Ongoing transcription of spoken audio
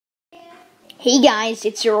Hey guys,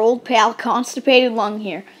 it's your old pal Constipated Lung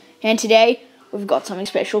here, and today we've got something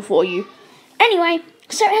special for you. Anyway,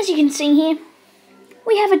 so as you can see here,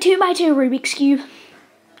 we have a 2x2 Rubik's Cube.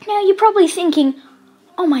 Now you're probably thinking,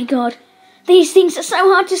 oh my god, these things are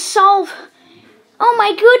so hard to solve. Oh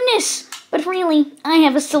my goodness! But really, I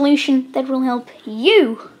have a solution that will help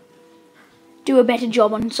you do a better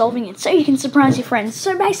job on solving it, so you can surprise your friends.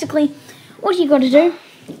 So basically, what you got to do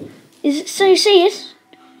is, so you see it,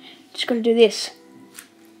 just got to do this.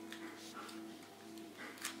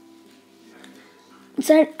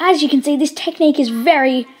 So, as you can see, this technique is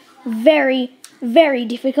very, very, very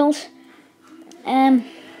difficult. There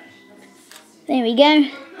we go.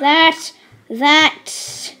 That, and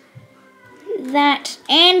that.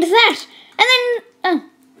 And then,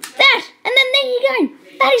 that. And then there you go.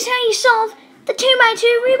 That is how you solve the 2x2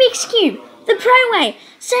 Rubik's Cube, the pro way.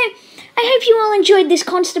 So, I hope you all enjoyed this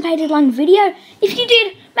Constipated Lung video. If you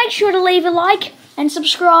did, make sure to leave a like and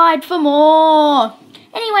subscribe for more.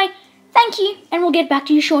 Anyway, thank you, and we'll get back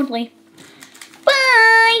to you shortly. Bye!